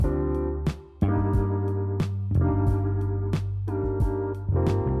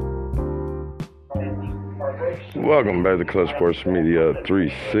Welcome back to Clutch Sports Media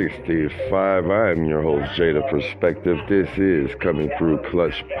 365. I am your host, Jada Perspective. This is Coming Through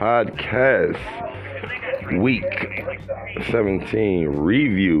Clutch Podcast Week 17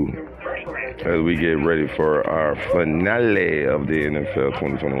 review as we get ready for our finale of the NFL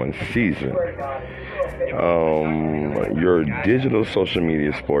 2021 season. Your digital social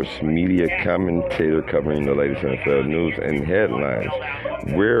media sports media commentator covering the latest NFL news and headlines.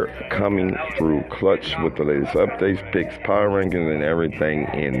 We're coming through Clutch with the latest updates, picks, power rankings, and everything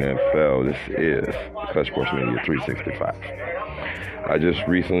NFL. This is Clutch Sports Media 365. I just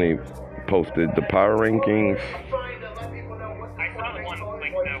recently posted the power rankings.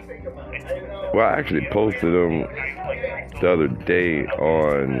 Well, I actually posted them the other day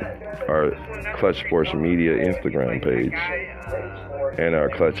on our Clutch Sports Media Instagram page and our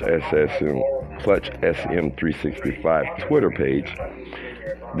Clutch SM365 Twitter page.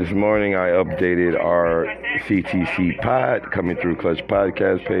 This morning I updated our CTCPOD Coming Through Clutch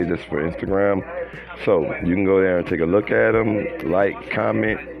podcast page. That's for Instagram. So you can go there and take a look at them, like,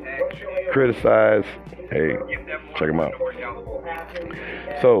 comment, criticize. Hey, check them out.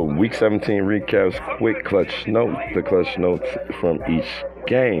 So, Week 17 recaps, quick clutch notes, the clutch notes from each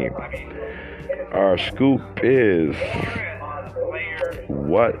game. Our scoop is,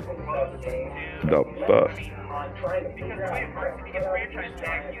 what the fuck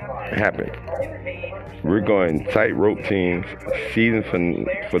happened? We're going tightrope teams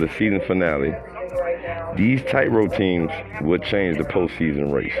for the season finale. These tightrope teams would change the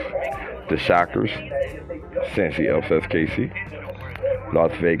postseason race. The Shockers, Cincy upsets KC.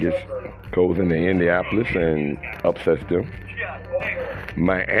 Las Vegas goes into Indianapolis and upsets them.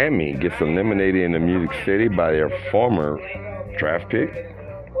 Miami gets eliminated in the Music City by their former draft pick.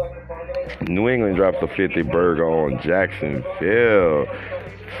 New England drops a 50 burger on Jacksonville.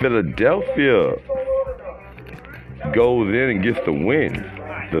 Philadelphia goes in and gets the win.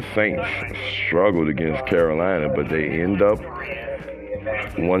 The Saints struggled against Carolina, but they end up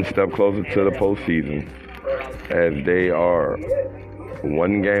one step closer to the postseason as they are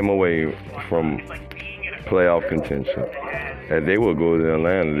one game away from playoff contention, as they will go to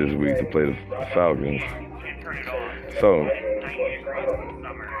Atlanta this week to play the Falcons. So,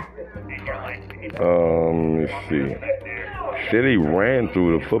 let's see. Philly ran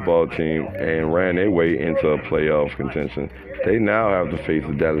through the football team and ran their way into a playoff contention. They now have to face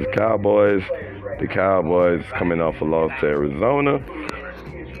the Dallas Cowboys. The Cowboys coming off a loss to Arizona.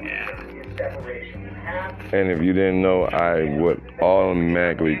 And if you didn't know, I would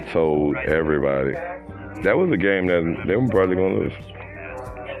automatically told everybody that was a game that they were probably going to lose.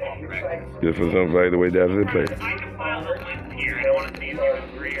 Just for something like the way Dallas played.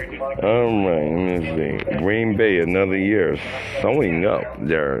 Alright, let me see. Green Bay, another year, sewing up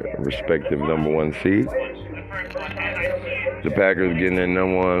their respective number one seed. The Packers getting their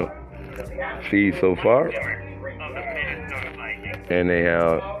number one seed so far. And they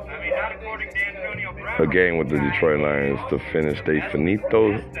have a game with the Detroit Lions to finish their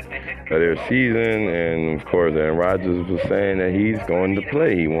finito of their season. And of course, Aaron Rodgers was saying that he's going to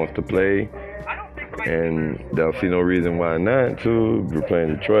play. He wants to play. And they'll see no reason why not to. We're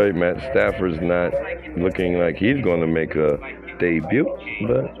playing Detroit. Matt Stafford's not looking like he's going to make a debut.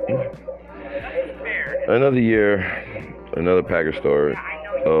 But another year, another Packers story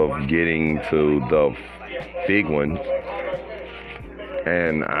of getting to the big one.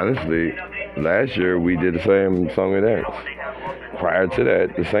 And honestly, last year we did the same song and dance. Prior to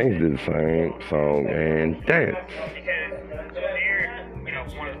that, the Saints did the same song and dance.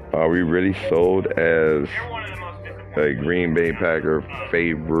 Are we really sold as a Green Bay Packer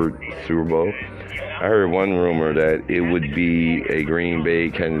favored Super Bowl? I heard one rumor that it would be a Green Bay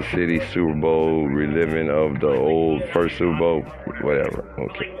Kansas City Super Bowl reliving of the old first Super Bowl. Whatever.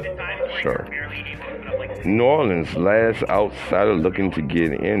 Okay. Sure. New Orleans last outsider looking to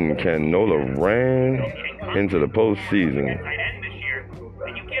get in. Can Nola ran into the postseason?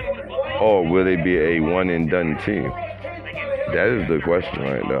 Or will they be a one and done team? That is the question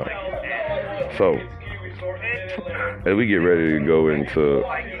right now. So, as we get ready to go into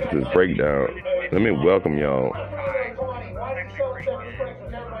this breakdown, let me welcome y'all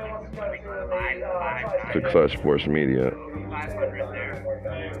to Clutch Sports Media,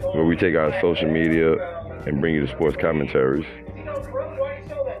 where we take our social media and bring you the sports commentaries,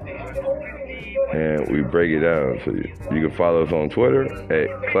 and we break it down to you. You can follow us on Twitter at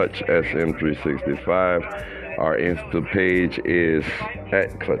Clutch SM365. Our Insta page is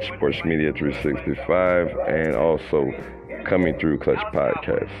at Clutch Sports Media 365, and also coming through Clutch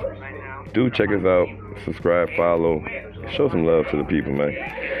Podcast. Do check us out, subscribe, follow, show some love to the people, man.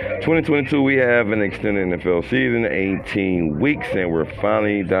 2022, we have an extended NFL season, 18 weeks, and we're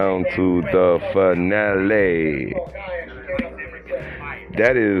finally down to the finale.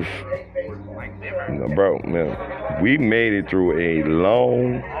 That is, bro, man, we made it through a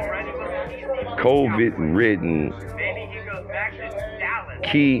long, COVID-ridden,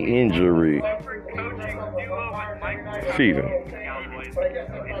 key injury season.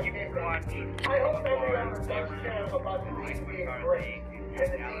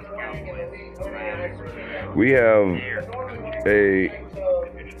 We have a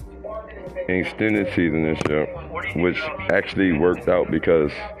extended season this year, which actually worked out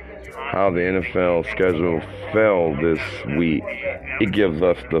because how the NFL schedule fell this week, it gives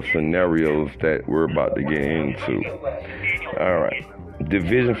us the scenarios that we're about to get into. All right.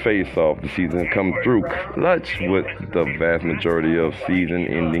 Division face-off, the season come through clutch with the vast majority of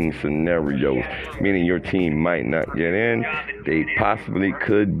season-ending scenarios, meaning your team might not get in. They possibly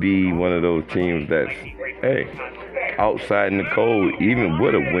could be one of those teams that's, hey, outside in the cold, even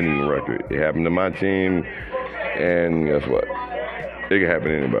with a winning record. It happened to my team, and guess what? It can happen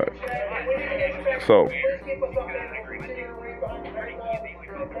to anybody. So,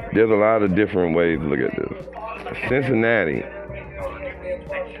 there's a lot of different ways to look at this. Cincinnati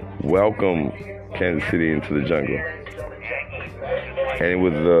welcomed Kansas City into the jungle. And it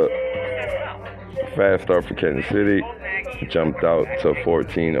was a fast start for Kansas City. Jumped out to a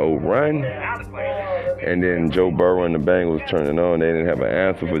 14-0 run. And then Joe Burrow and the Bengals turned it on. They didn't have an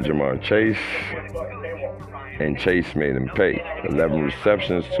answer for Jamar Chase. And Chase made him pay. 11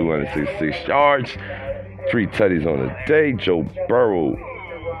 receptions, 266 yards, 3 tutties on the day. Joe Burrow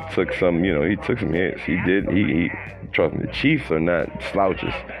took some, he took some hits. He did. He trust me, the Chiefs are not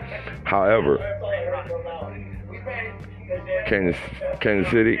slouches. However, Kansas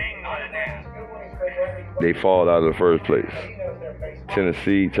City, they fall out of the first place.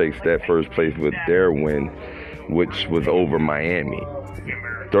 Tennessee takes that first place with their win, which was over Miami.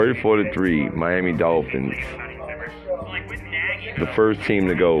 34-3, Miami Dolphins. The first team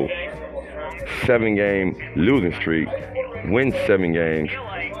to go 7-game losing streak, win 7 games,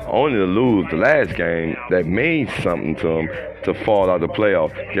 only to lose the last game that made something to them to fall out of the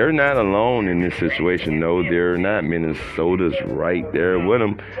playoff. They're not alone in this situation. No, they're not. Minnesota's right there with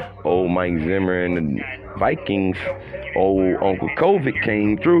them. Old Mike Zimmer and the Vikings. Old Uncle COVID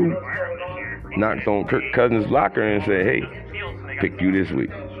came through, knocked on Kirk Cousins' locker and said, hey, pick you this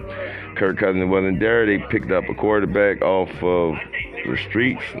week. Kirk Cousins wasn't there. They picked up a quarterback off of the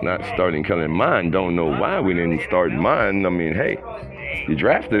streets, not starting Kellen Mond. Don't know why we didn't start Mond. I mean, hey, you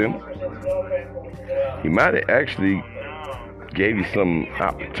drafted him. He might have actually gave you some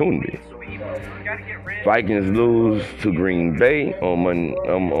opportunity. Vikings lose to Green Bay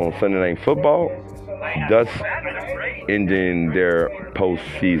on Sunday Night Football, thus ending their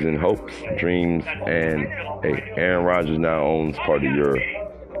postseason hopes, dreams, and hey, Aaron Rodgers now owns part of your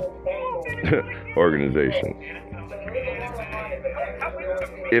organization.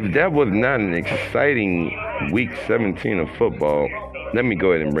 If that was not an exciting week 17 of football, let me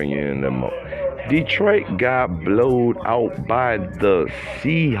go ahead and bring you in that moment. Detroit got blowed out by the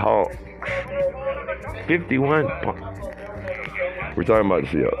Seahawks. 51 points. We're talking about the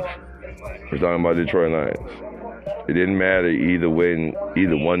Seahawks. We're talking about Detroit Lions. It didn't matter either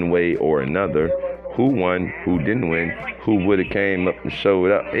one way or another. Who won, who didn't win, who would have came up and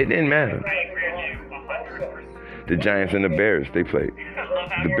showed up. It didn't matter. The Giants and the Bears, they played.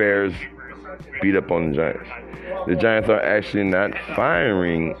 The Bears beat up on the Giants. The Giants are actually not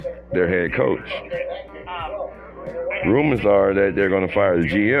firing their head coach. Rumors are that they're going to fire the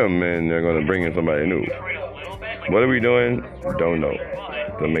GM and they're going to bring in somebody new. What are we doing? Don't know.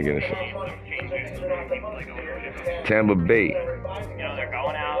 Doesn't make any sense. Tampa Bay.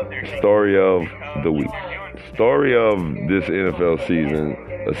 Story of the week. Story of this NFL season,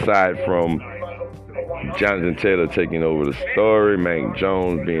 aside from Jonathan Taylor taking over the story, Mac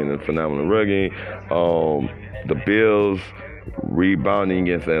Jones being a phenomenal rookie, the Bills rebounding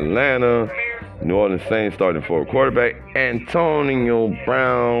against Atlanta, New Orleans Saints starting for a quarterback, Antonio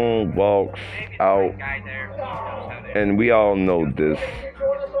Brown walks out, and we all know this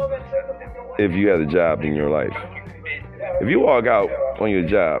if you had a job in your life. If you walk out on your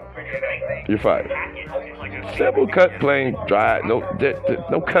job, you're fired. Simple cut, plain, dry, no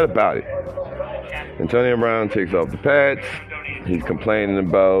cut about it. Antonio Brown takes off the pads. He's complaining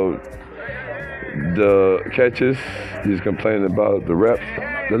about the catches. He's complaining about the reps,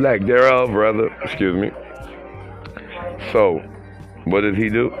 the lack thereof, rather. Excuse me. So, what did he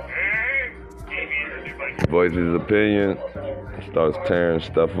do? Voice his opinion starts tearing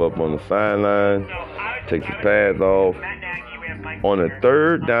stuff up on the sideline, takes his pads off. On a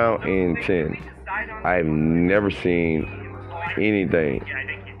 3rd down and 10, I've never seen anything.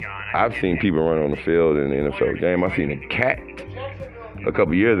 I've seen people run on the field in the NFL game. I've seen a cat a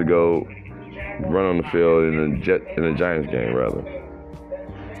couple years ago run on the field in a Giants game, rather.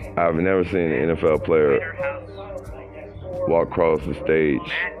 I've never seen an NFL player walk across the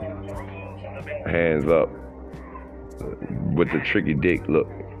stage, hands up, with the tricky dick look.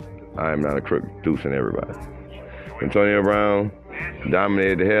 I am not a crook, deucing everybody. Antonio Brown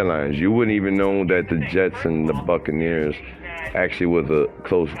dominated the headlines. You wouldn't even know that the Jets and the Buccaneers actually was a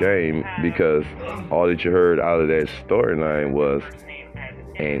close game because all that you heard out of that storyline was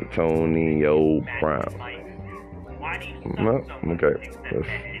Antonio Brown. Well, okay. That's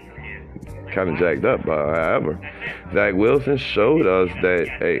kind of jacked up. However, Zach Wilson showed us that,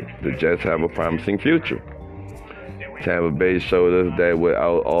 hey, the Jets have a promising future. Tampa Bay showed us that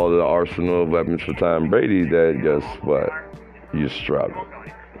without all the arsenal of weapons for Tom Brady, that guess what? You struggle.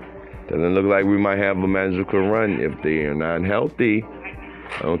 Doesn't look like we might have a magical run if they are not healthy.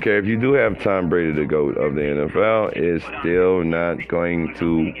 I don't care if you do have Tom Brady, the GOAT of the NFL, it's still not going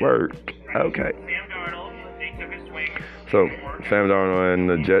to work. Okay. So, Sam Darnold and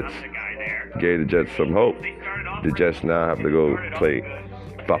the Jets gave the Jets some hope. The Jets now have to go play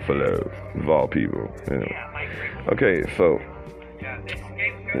Buffalo, of all people. Anyway. Okay, so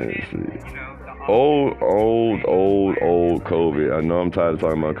let's see. Old COVID. I know I'm tired of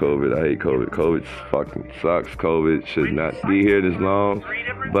talking about COVID. I hate COVID. COVID fucking sucks. COVID should not be here this long,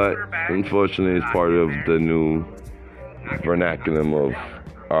 but unfortunately, it's part of the new vernacular of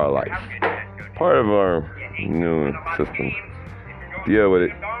our life. Part of our new system. Deal with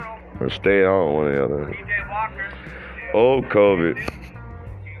it or stay on one or the other. Old COVID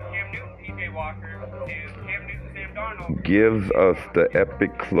gives us the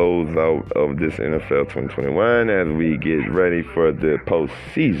epic closeout of this NFL 2021 as we get ready for the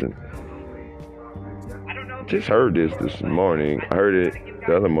postseason. Just heard this morning. I heard it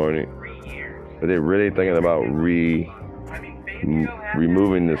the other morning. But they're really thinking about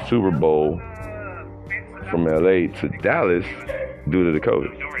removing the Super Bowl from LA to Dallas due to the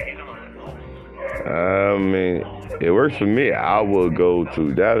COVID. I mean, it works for me. I will go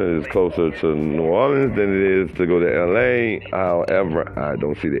to Dallas. It's closer to New Orleans than it is to go to LA. However, I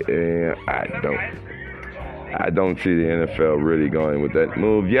don't see the NFL really going with that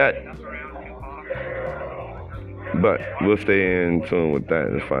move yet. But we'll stay in tune with that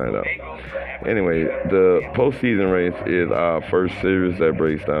and find out. Anyway, the postseason race is our first series that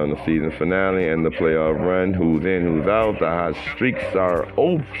breaks down the season finale and the playoff run. Who's in, who's out. The hot streaks are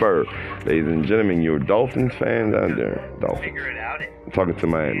over. Ladies and gentlemen, you're Dolphins fans out there. Dolphins. I'm talking to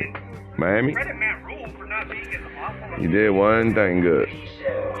Miami. Miami? You did one thing good.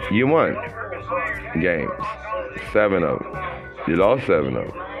 You won games. 7 of them. You lost 7 of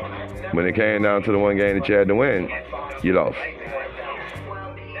them. When it came down to the one game that you had to win, you lost.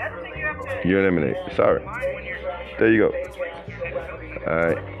 You're eliminated. Sorry. There you go.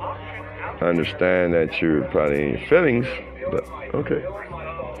 I understand that you're probably in your feelings, but okay.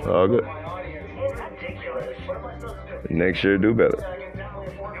 All good. Next year, do better.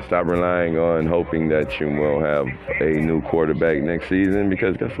 Stop relying on hoping that you will have a new quarterback next season,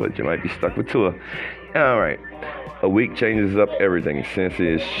 because guess what? You might be stuck with Tua. All right. A week changes up everything. Since it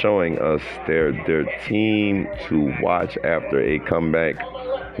is showing us their team to watch after a comeback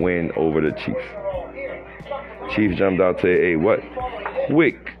win over the Chiefs. Chiefs jumped out to a what?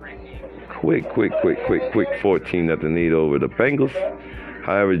 Quick 14-0 lead over the Bengals.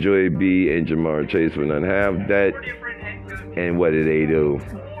 However, Joey B and Jamar Chase would not have that. And what did they do?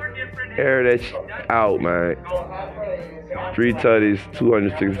 Air that out, man. 3 tutties,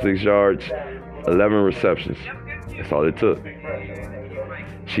 266 yards, 11 receptions. That's all it took.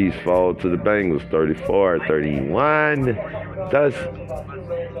 Chiefs fall to the Bengals 34-31, thus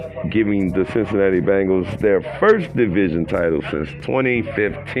giving the Cincinnati Bengals their first division title since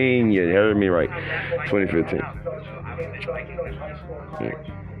 2015. You heard me right, 2015.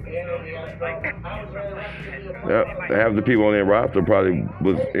 Yeah, half the people on their roster probably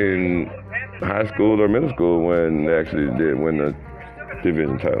was in high school or middle school when they actually did win the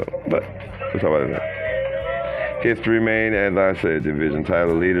division title. But let's talk about that. History made, as I said, division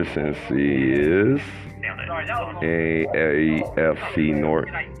title leader since he is AFC North.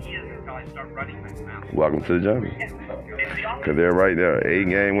 Welcome to the jungle. Because they're right there.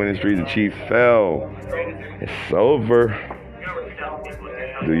 8-game winning streak. The Chiefs fell. It's over.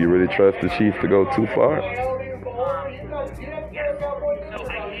 Do you really trust the Chiefs to go too far?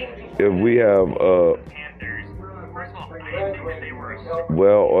 If we have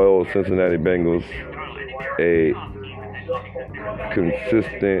well-oiled Cincinnati Bengals, a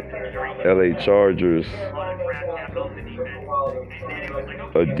consistent LA Chargers,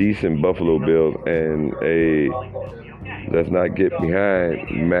 a decent Buffalo Bills, and a, let's not get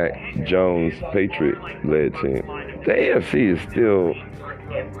behind, Mac Jones Patriot-led team. The AFC is still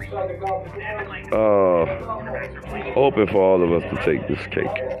open for all of us to take this cake.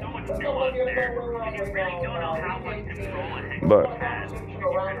 But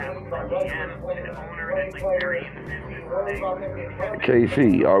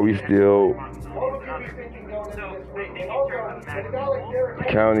KC, are we still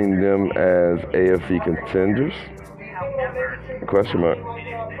counting them as AFC contenders? Question mark.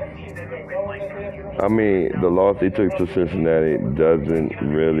 I mean, the loss they took to Cincinnati doesn't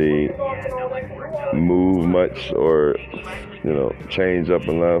really move much or, change up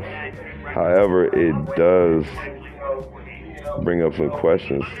enough. However, it does bring up some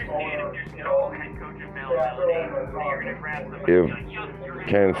questions. If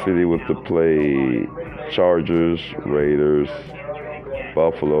Kansas City was to play Chargers, Raiders,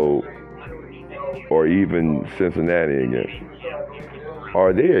 Buffalo, or even Cincinnati again,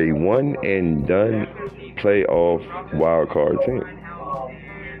 are they a one-and-done playoff wildcard team?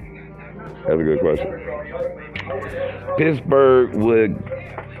 That's a good question. Pittsburgh would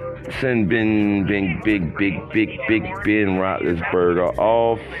send Big Ben Roethlisberger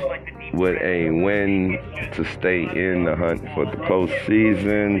off with a win to stay in the hunt for the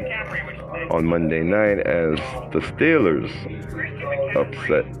postseason on Monday night as the Steelers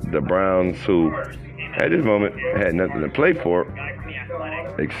upset the Browns, who at this moment had nothing to play for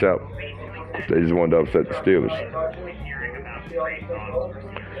except they just wanted to upset the Steelers.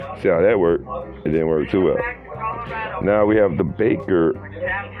 See how that worked? It didn't work too well. Now we have the Baker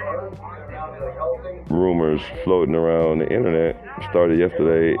rumors floating around the internet. Started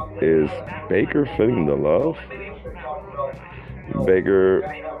yesterday. Is Baker feeling the love? Baker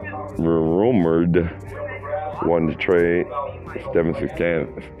rumored wanted to trade.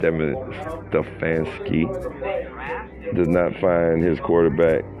 Stefanski does not find his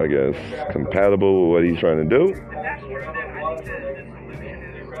quarterback, I guess, compatible with what he's trying to do.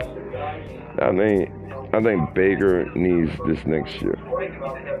 I think Baker needs this next year.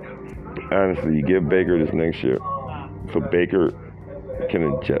 Honestly, you give Baker this next year so Baker can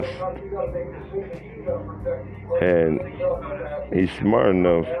adjust. And he's smart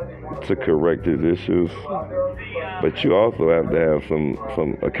enough to correct his issues, but you also have to have some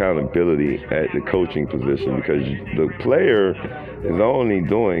accountability at the coaching position, because the player is only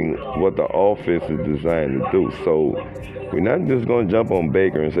doing what the offense is designed to do. So we're not just going to jump on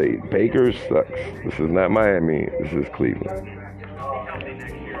Baker and say, Baker sucks. This is not Miami. This is Cleveland.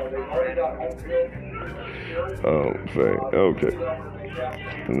 Okay.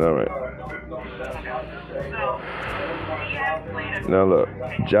 All right. Now look,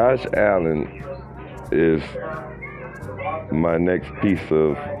 Josh Allen is my next piece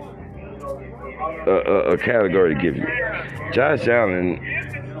of a category to give you. Josh Allen,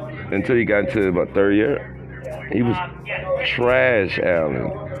 until he got into about third year, he was trash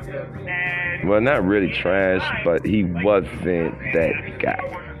Allen. Well, not really trash, but he wasn't that guy.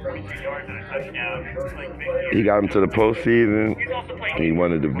 He got him to the postseason. He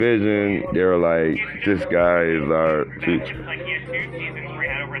won the division. They were like, this guy is our future.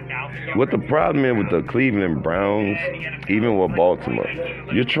 What the problem is with the Cleveland Browns, even with Baltimore,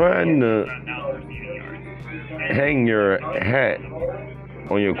 you're trying to hang your hat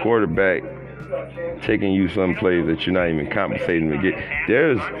on your quarterback taking you some plays that you're not even compensating to get.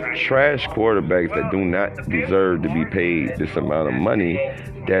 There's trash quarterbacks that do not deserve to be paid this amount of money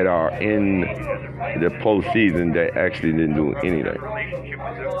that are in the postseason that actually didn't do anything.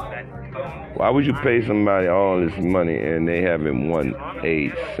 Why would you pay somebody all this money and they haven't won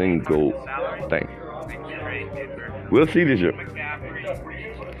a single thing? We'll see this year.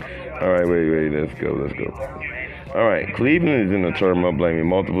 All right, wait, let's go. All right, Cleveland is in a turmoil, blaming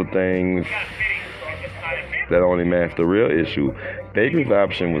multiple things that only mask the real issue. Baker's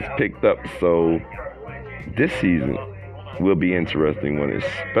option was picked up, so this season will be interesting one,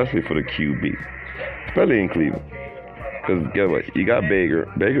 especially for the QB, especially in Cleveland. Because guess what? You got Baker.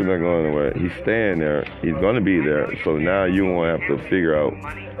 Baker's not going anywhere. He's staying there. He's going to be there. So now you won't have to figure out,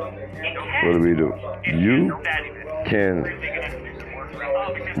 what do we do? You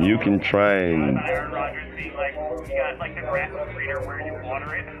can try and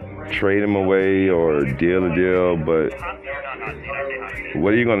trade him away or deal a deal, but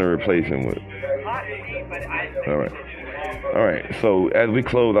what are you going to replace him with? All All right, so as we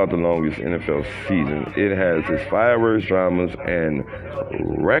close out the longest NFL season, it has its fireworks, dramas, and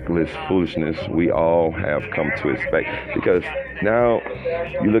reckless foolishness we all have come to expect. Because now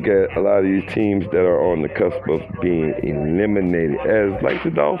you look at a lot of these teams that are on the cusp of being eliminated, as like the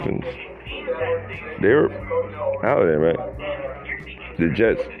Dolphins. They're out of there, right? The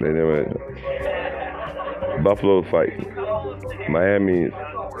Jets, they never. Buffalo fighting. Miami,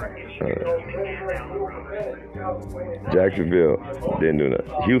 Jacksonville, didn't do that.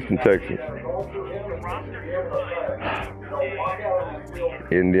 Houston, Texas.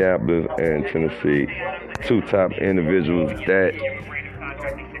 Indianapolis and Tennessee, two top individuals that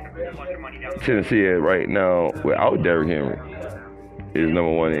Tennessee is right now, without Derrick Henry, is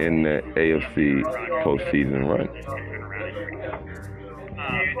number one in the AFC postseason run.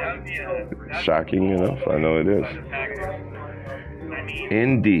 Shocking enough, I know it is.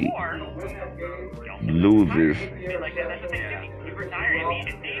 Indy loses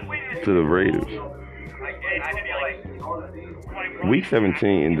to the Raiders. Week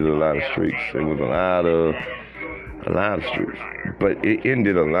 17 ended a lot of streaks. It was a lot of streaks, but it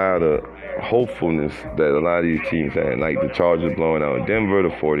ended a lot of hopefulness that a lot of these teams had, like the Chargers blowing out Denver, the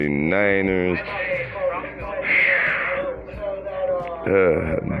 49ers.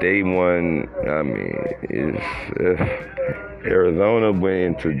 Day one, I mean, Arizona went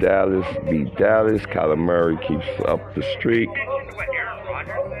into Dallas, beat Dallas. Kyler Murray keeps up the streak.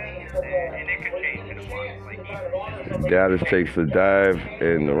 Dallas takes a dive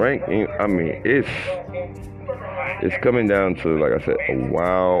in the ranking. I mean, it's coming down to, like I said, a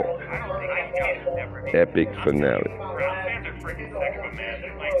wild, epic finale.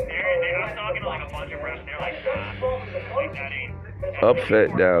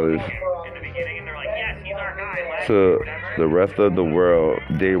 Upset Dallas to the rest of the world.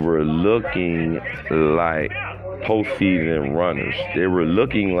 They were looking like postseason runners. They were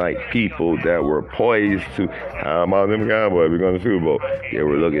looking like people that were poised to, how about them Cowboys? We're going to Super Bowl. They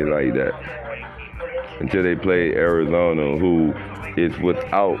were looking like that until they played Arizona, who is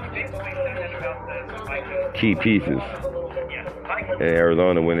without key pieces. And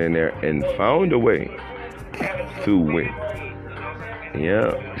Arizona went in there and found a way to win.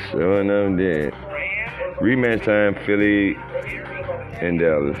 Yeah, sure enough did. Rematch time, Philly and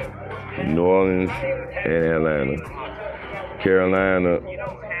Dallas, New Orleans and Atlanta. Carolina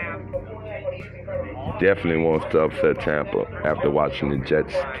definitely wants to upset Tampa after watching the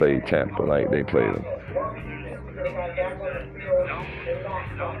Jets play Tampa like they played them.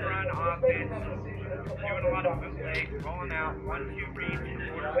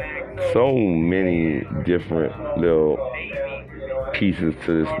 So many different little pieces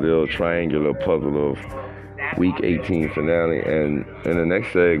to this little triangular puzzle of Week 18 finale, and in the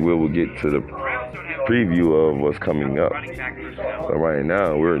next segment we will get to the preview of what's coming up. But right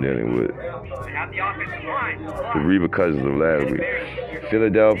now we're dealing with the repercussions of last week.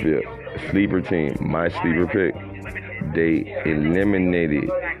 Philadelphia, sleeper team, my sleeper pick. They eliminated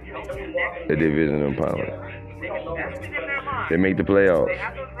the division opponent. They make the playoffs.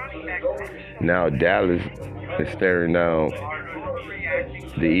 Now Dallas is staring down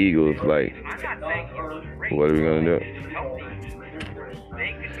the Eagles like, what are we going to do?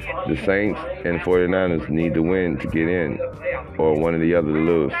 The Saints and 49ers need to win to get in, or one or the other to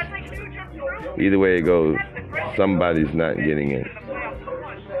lose. Either way it goes, somebody's not getting in.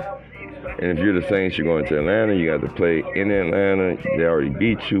 And if you're the Saints, you're going to Atlanta. You got to play in Atlanta. They already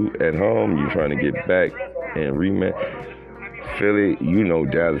beat you at home. You're trying to get back and rematch. Philly, you know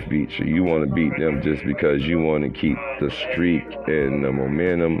Dallas beat you. You want to beat them just because you want to keep the streak and the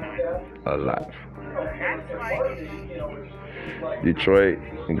momentum alive. Detroit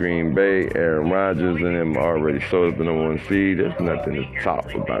and Green Bay, Aaron Rodgers and them already sold the number one seed. There's nothing to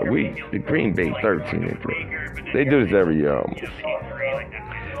talk about. The Green Bay 13 they play. They do this every year almost.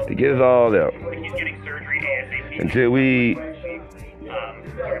 They get us all out. Until we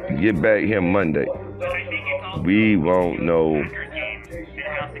get back here Monday, we won't know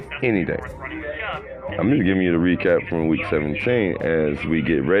anything. I'm just giving you the recap from Week 17 as we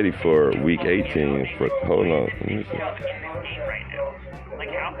get ready for Week 18. Hold on.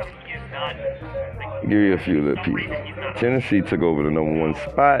 Give you a few little pieces. Tennessee took over the number one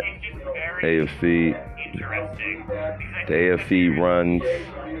spot. AFC. The AFC runs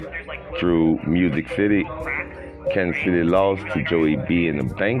through Music City. Kansas City lost to Joey B and the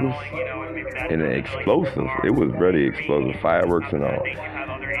Bengals in an explosive. It was really explosive. Fireworks and all.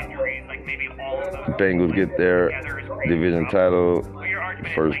 Bengals get their division title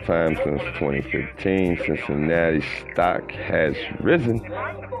first time since 2015. Cincinnati stock has risen.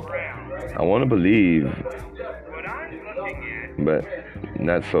 I want to believe but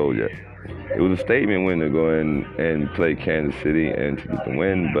not sold yet. It was a statement win to go in and play Kansas City and to get the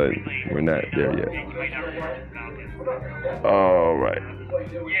win, but we're not there yet. All right.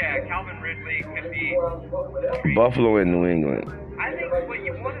 Buffalo and New England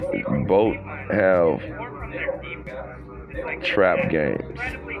both have trap games.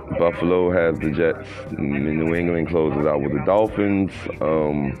 Buffalo has the Jets. New England closes out with the Dolphins.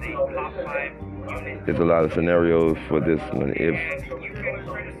 There's a lot of scenarios for this one. If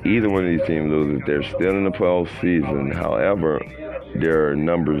either one of these teams loses, they're still in the postseason. However, their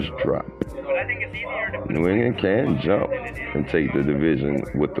numbers drop. New England can jump and take the division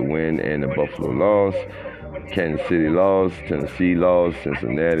with the win and the Buffalo loss. Kansas City lost, Tennessee lost,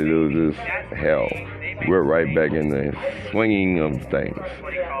 Cincinnati loses. Hell, we're right back in the swinging of things.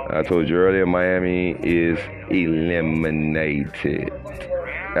 I told you earlier, Miami is eliminated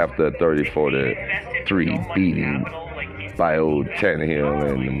after a 34-3 beating by old Tannehill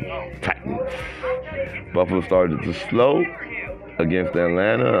and the Titans. Buffalo started to slow against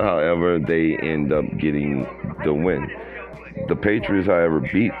Atlanta. However, they end up getting the win. The Patriots, however,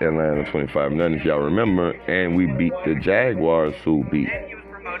 beat Atlanta 25-0, if y'all remember, and we beat the Jaguars, who beat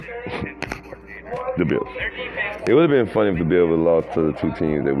the Bills. It would have been funny if the Bills would have lost to the two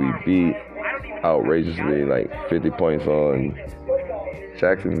teams that we beat outrageously, like 50 points on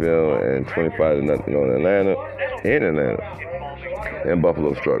Jacksonville and 25-0 on Atlanta, and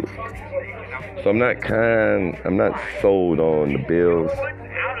Buffalo struggled. So I'm not sold on the Bills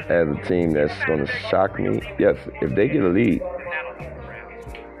as a team that's going to shock me. Yes, if they get a lead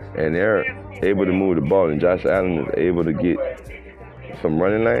and they're able to move the ball and Josh Allen is able to get some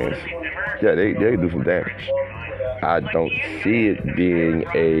running lanes, yeah, they do some damage. I don't see it being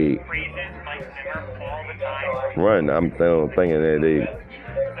a run. I'm still thinking that they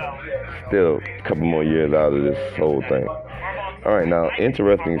still a couple more years out of this whole thing. All right, now,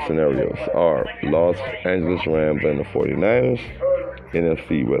 interesting scenarios are Los Angeles Rams and the 49ers,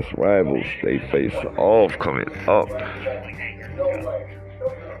 NFC West rivals. They face off coming up.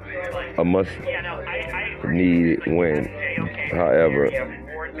 A must-need win. However,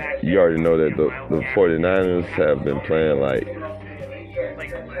 you already know that the 49ers have been playing like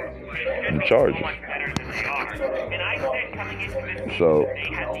the Chargers. So,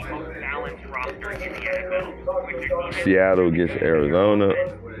 Seattle gets Arizona.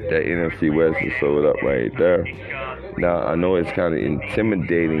 That NFC West is sold up right there. Now, I know it's kind of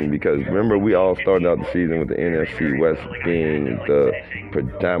intimidating because, remember, we all started out the season with the NFC West being the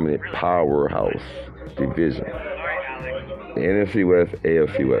predominant powerhouse division. The NFC West,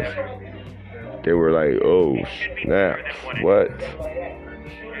 AFC West. They were like, oh, snaps, what?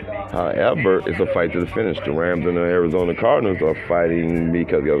 However, it's a fight to the finish. The Rams and the Arizona Cardinals are fighting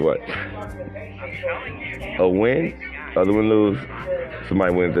because, guess what? A win, other one lose,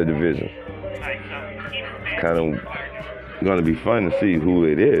 somebody wins their division. It's kind of going to be fun to see who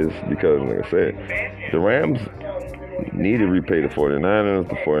it is because, like I said, the Rams need to repay the 49ers.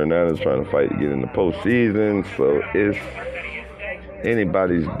 The 49ers trying to fight to get in the postseason. So it's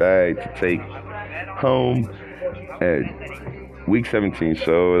anybody's bag to take home. And Week 17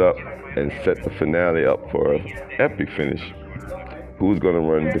 showed up and set the finale up for an epic finish. Who's going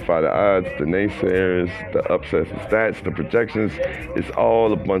to defy the odds, the naysayers, the upsets, the stats, the projections. It's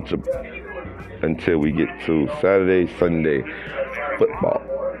all a bunch of until we get to Saturday, Sunday football.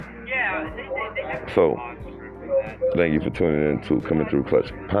 So, thank you for tuning in to Coming Through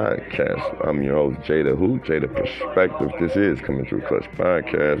Clutch Podcast. I'm your host, Jada Jada Perspective. This is Coming Through Clutch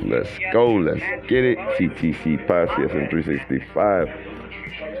Podcast. Let's go. Let's get it. CTCPOD, CSM 365.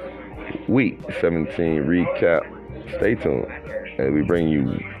 Week 17 recap. Stay tuned. And we bring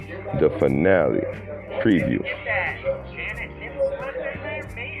you the finale preview.